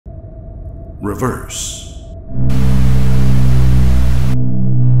Reverse.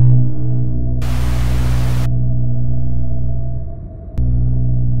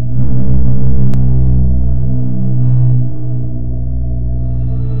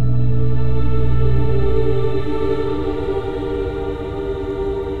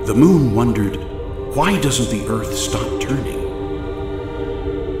 The moon wondered, why doesn't the Earth stop turning?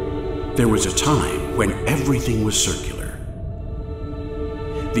 There was a time when everything was circular.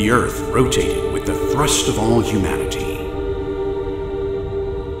 The Earth rotated with the thrust of all humanity.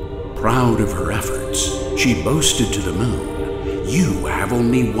 Proud of her efforts, she boasted to the moon, "You have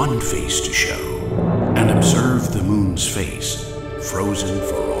only one face to show," and observed the moon's face, frozen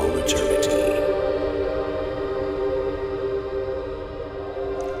for all eternity.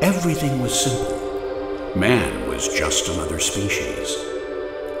 Everything was simple. Man was just another species.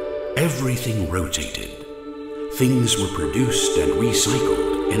 Everything rotated. Things were produced and recycled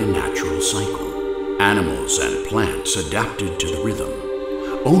in a natural cycle. Animals and plants adapted to the rhythm.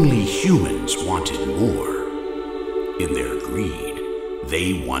 Only humans wanted more. In their greed,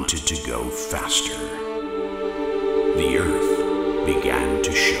 they wanted to go faster. The Earth began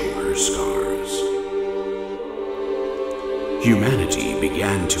to show her scars. Humanity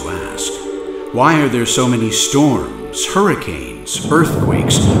began to ask, why are there so many storms, hurricanes,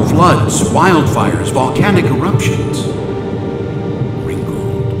 earthquakes, floods, wildfires, volcanic eruptions?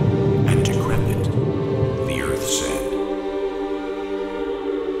 Wrinkled and decrepit, the Earth said,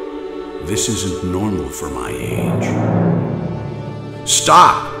 "This isn't normal for my age."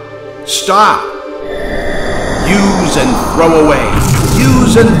 Stop! Stop! Use and throw away!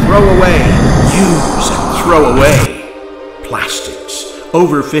 Use and throw away! Use and throw away! Plastics,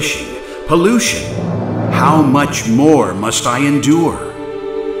 overfishing, pollution. How much more must I endure?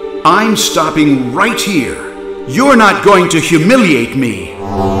 I'm stopping right here. You're not going to humiliate me.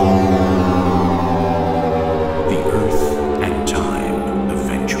 The Earth and time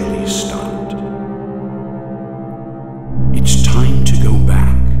eventually stopped. It's time to go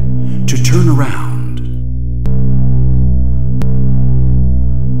back, to turn around.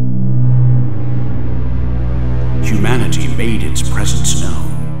 Humanity made its presence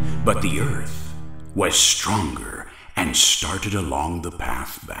known, but the Earth was stronger and started along the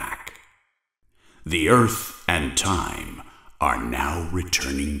path back. The Earth and time are now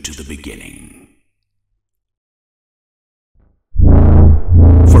returning to the beginning.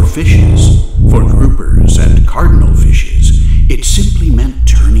 For fishes, for groupers and cardinal fishes, it simply meant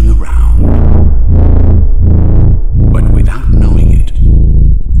turning around. But without knowing it,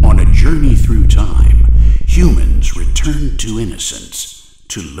 on a journey through time, humans returned to innocence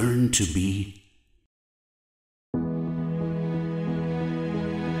to learn to be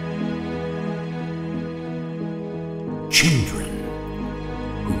children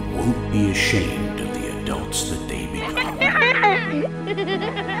who won't be ashamed of the adults that they become.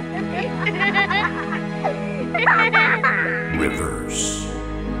 Reverse.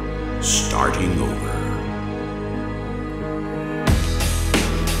 Starting over.